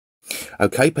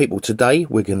Okay people, today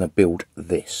we're going to build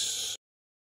this.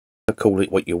 Call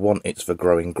it what you want, it's for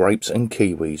growing grapes and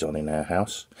kiwis on in our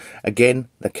house. Again,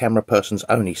 the camera person's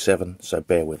only 7, so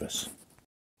bear with us.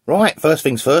 Right, first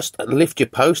things first, lift your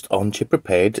post onto your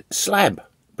prepared slab.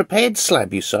 Prepared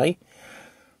slab, you say?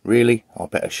 Really? I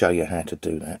better show you how to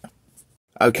do that.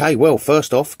 Okay, well,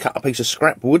 first off, cut a piece of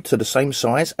scrap wood to the same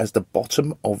size as the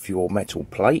bottom of your metal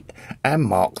plate and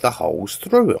mark the holes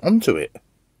through it, onto it.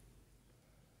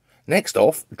 Next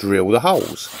off, drill the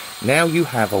holes. Now you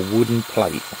have a wooden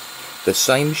plate, the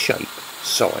same shape,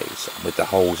 size, with the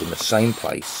holes in the same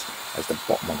place as the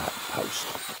bottom of that post.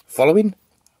 Following?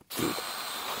 Good.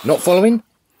 Not following?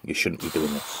 You shouldn't be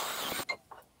doing this.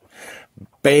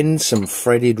 Bend some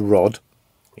threaded rod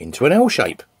into an L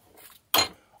shape.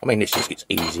 I mean, this just gets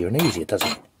easier and easier,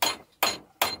 doesn't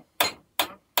it?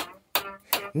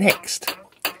 Next,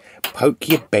 poke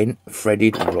your bent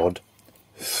threaded rod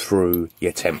through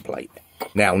your template.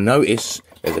 Now notice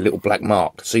there's a little black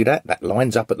mark. See that? That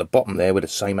lines up at the bottom there with the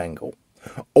same angle.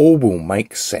 All will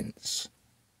make sense.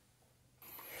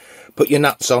 Put your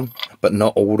nuts on, but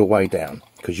not all the way down,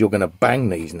 because you're going to bang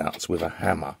these nuts with a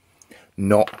hammer,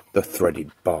 not the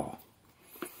threaded bar.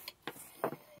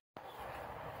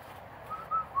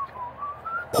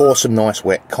 Pour some nice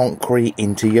wet concrete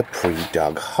into your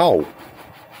pre-dug hole.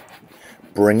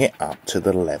 Bring it up to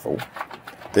the level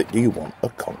that you want the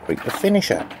concrete to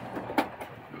finish at.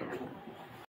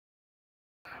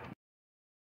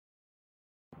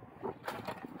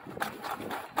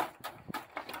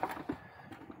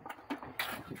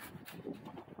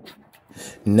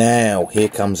 Now, here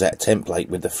comes that template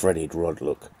with the threaded rod,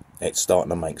 look. It's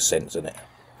starting to make sense, isn't it?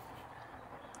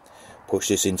 Push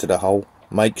this into the hole.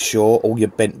 Make sure all your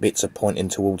bent bits are pointing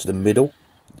towards the middle.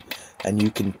 And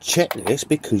you can check this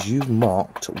because you've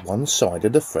marked one side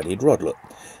of the threaded rod, look.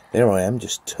 There I am,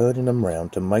 just turning them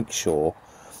round to make sure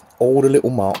all the little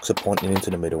marks are pointing into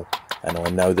the middle. And I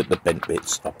know that the bent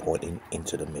bits are pointing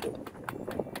into the middle.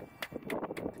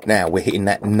 Now we're hitting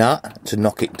that nut to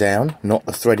knock it down, not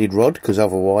the threaded rod, because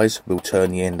otherwise we'll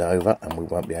turn the end over and we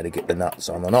won't be able to get the nuts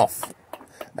on and off.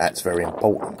 That's very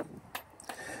important,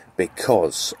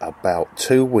 because about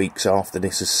 2 weeks after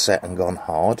this is set and gone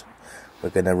hard,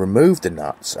 we're going to remove the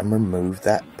nuts and remove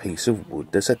that piece of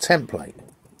wood as a template.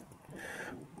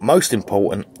 Most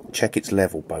important, check it's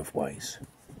level both ways,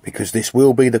 because this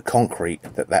will be the concrete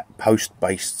that post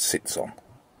base sits on.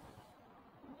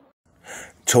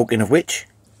 Talking of which,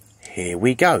 here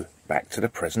we go, back to the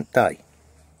present day.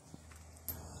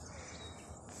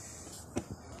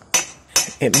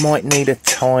 It might need a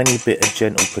tiny bit of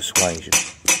gentle persuasion.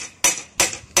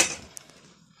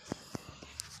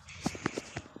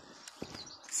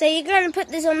 So you're going to put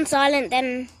this on silent,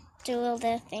 then do all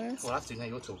the things? Well, I have to, now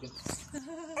you're talking.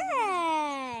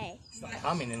 Hey! It's like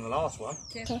humming in the last one.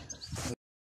 Okay.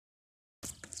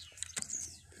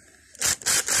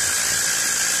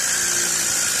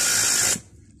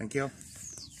 Thank you.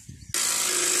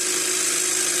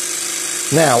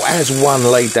 Now, as one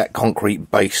laid that concrete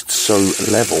base so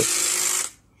level,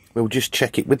 we'll just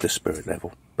check it with the spirit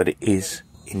level, but it is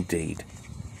indeed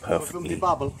perfectly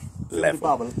level.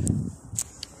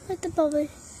 Put the bubble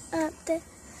up there.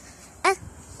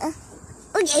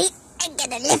 Okay, I'm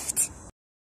gonna lift.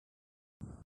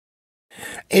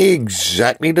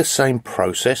 Exactly the same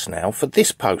process now for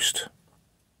this post.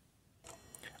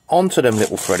 Onto them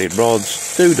little threaded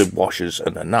rods, do the washers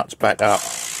and the nuts back up.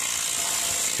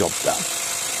 Job done.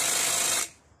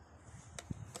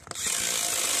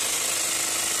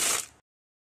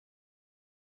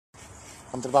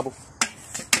 Onto the bubble.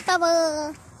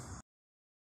 Bubble.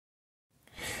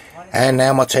 And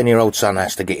now my 10-year-old son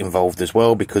has to get involved as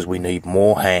well because we need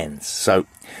more hands. So,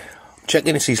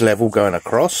 checking this is level going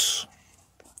across.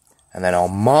 And then I'll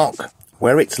mark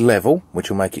where it's level, which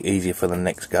will make it easier for the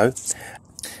next go.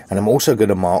 And I'm also going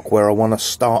to mark where I want to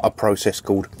start a process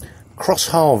called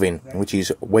cross-halving, which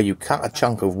is where you cut a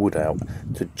chunk of wood out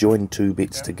to join 2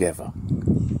 bits together.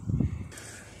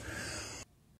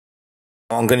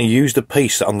 I'm going to use the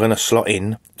piece that I'm going to slot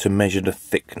in to measure the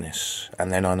thickness,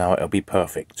 and then I know it'll be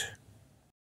perfect.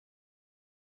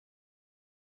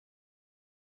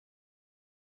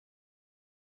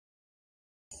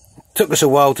 Took us a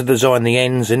while to design the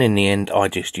ends, and in the end I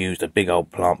just used a big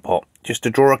old plant pot just to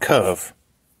draw a curve.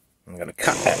 I'm going to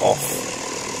cut that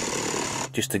off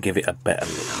just to give it a better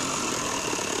look.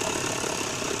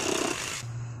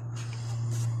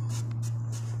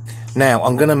 Now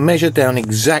I'm going to measure down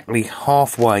exactly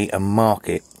halfway and mark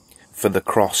it for the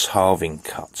cross halving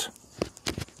cut.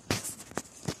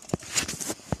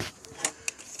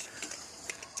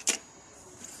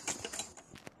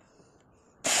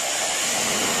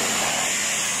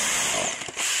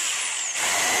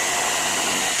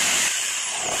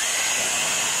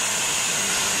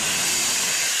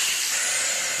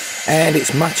 And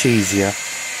it's much easier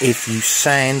if you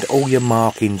sand all your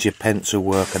markings, your pencil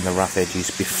work and the rough edges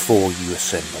before you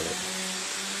assemble it.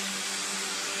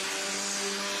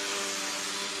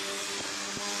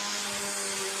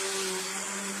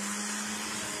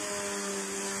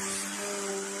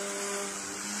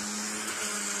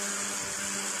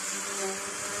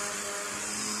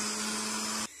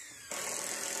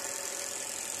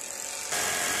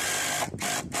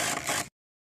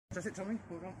 That's it, Tommy.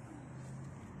 Hold on.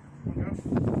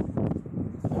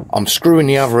 I'm screwing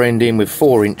the other end in with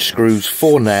 4-inch screws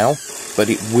for now, but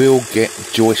it will get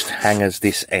joist hangers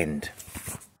this end.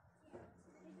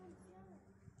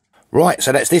 Right,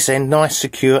 so that's this end, nice,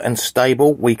 secure and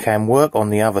stable. We can work on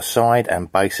the other side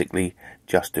and basically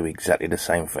just do exactly the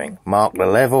same thing. Mark the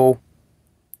level,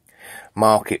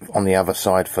 mark it on the other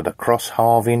side for the cross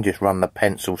halving, just run the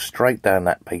pencil straight down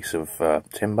that piece of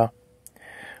timber.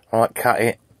 Right, cut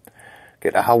it,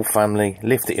 get the whole family,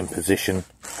 lift it in position,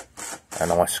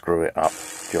 and I screw it up.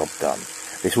 Job done.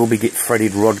 This will be get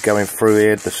threaded rod going through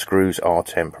here. The screws are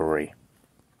temporary.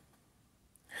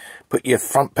 Put your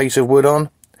front piece of wood on,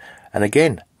 and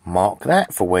again, mark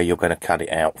that for where you're going to cut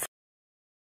it out.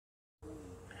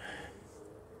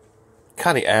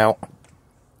 Cut it out,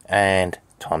 and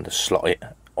time to slot it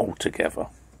all together.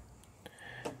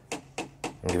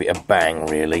 And give it a bang,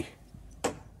 really.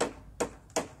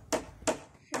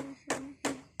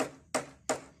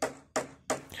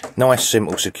 Nice,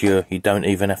 simple, secure. You don't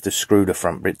even have to screw the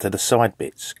front bit to the side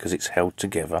bits because it's held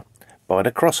together by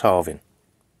the cross halving.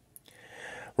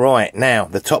 Right, now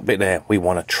the top bit there, we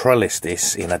want to trellis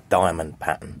this in a diamond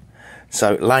pattern.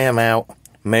 So lay them out,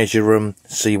 measure them,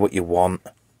 see what you want,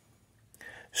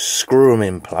 screw them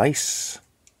in place.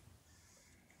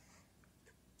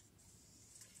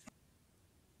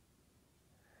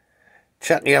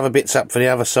 Chuck the other bits up for the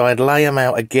other side, lay them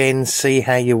out again, see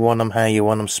how you want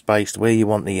them spaced, where you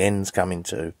want the ends coming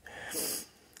to.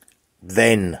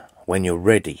 Then, when you're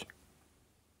ready,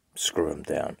 screw them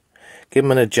down. Give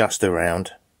them an adjust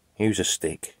around, use a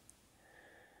stick.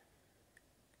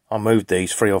 I moved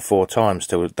these 3 or 4 times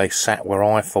till they sat where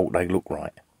I thought they looked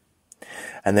right.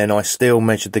 And then I still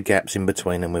measured the gaps in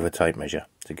between them with a tape measure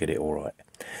to get it all right.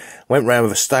 Went round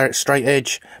with a straight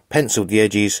edge, penciled the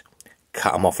edges,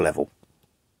 cut them off level.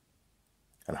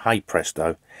 And hey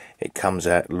presto, it comes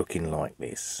out looking like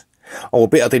this. Oh, a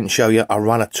bit I didn't show you, I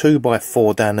run a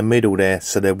 2x4 down the middle there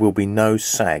so there will be no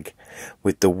sag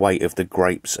with the weight of the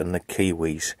grapes and the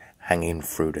kiwis hanging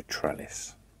through the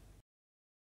trellis.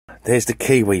 There's the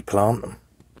kiwi plant.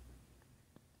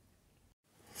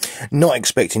 Not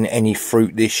expecting any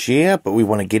fruit this year, but we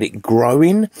want to get it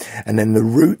growing and then the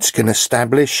roots can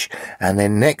establish and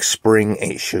then next spring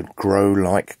it should grow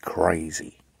like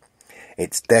crazy.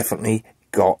 It's definitely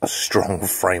got a strong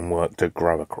framework to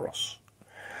grow across.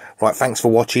 Right, thanks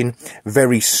for watching.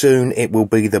 Very soon it will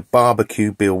be the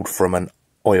barbecue build from an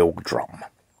oil drum.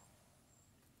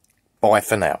 Bye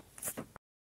for now.